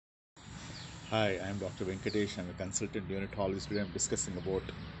Hi, I am Dr. Venkatesh. I'm a consultant neonatologist. Today I'm discussing about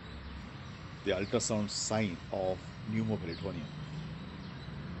the ultrasound sign of pneumoperitoneum.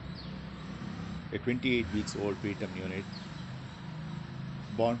 A 28 weeks old preterm neonate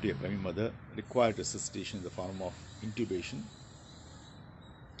born to a priming mother required resuscitation in the form of intubation,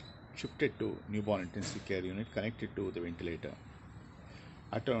 shifted to newborn intensive care unit, connected to the ventilator.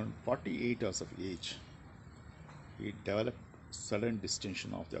 At around 48 hours of age, he developed sudden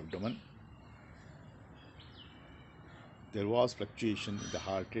distension of the abdomen. There was fluctuation in the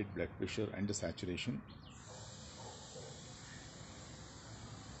heart rate, blood pressure, and the saturation.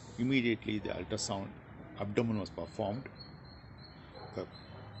 Immediately, the ultrasound abdomen was performed. The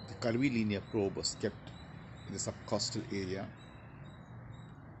curvilinear probe was kept in the subcostal area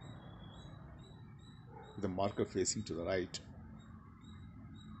with the marker facing to the right.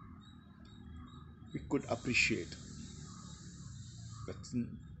 We could appreciate the thin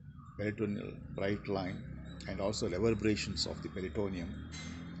peritoneal bright line and also reverberations of the peritoneum,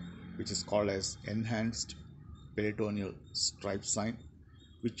 which is called as enhanced peritoneal stripe sign,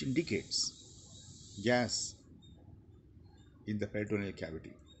 which indicates gas in the peritoneal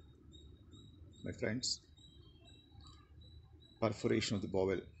cavity. My friends, perforation of the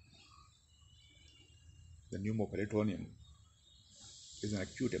bowel, the pneumoperitoneum, is an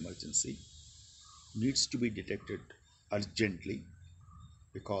acute emergency, needs to be detected urgently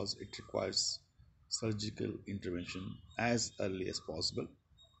because it requires surgical intervention as early as possible.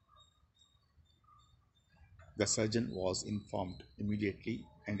 The surgeon was informed immediately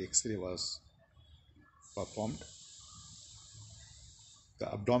and X-ray was performed.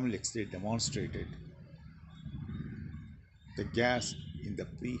 The abdominal X-ray demonstrated the gas in the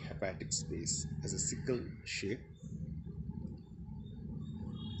prehepatic space as a sickle shape.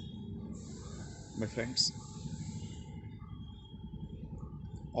 My friends,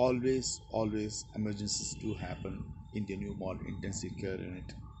 always emergencies do happen in the newborn intensive care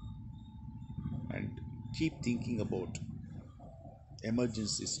unit, and keep thinking about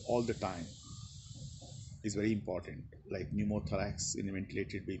emergencies all the time is very important, like pneumothorax in a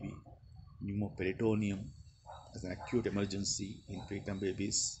ventilated baby, pneumoperitoneum as an acute emergency in preterm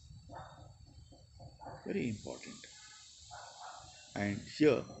babies, very important. And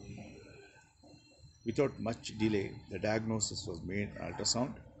here, without much delay, the diagnosis was made on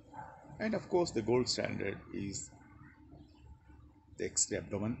ultrasound, and of course the gold standard is the X-ray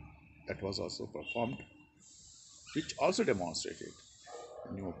abdomen that was also performed, which also demonstrated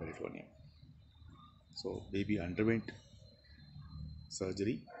pneumoperitoneum. So baby underwent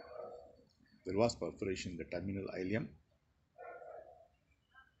surgery. There was perforation in the terminal ileum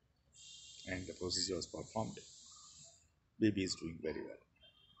and the procedure was performed. Baby is doing very well.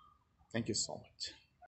 Thank you so much.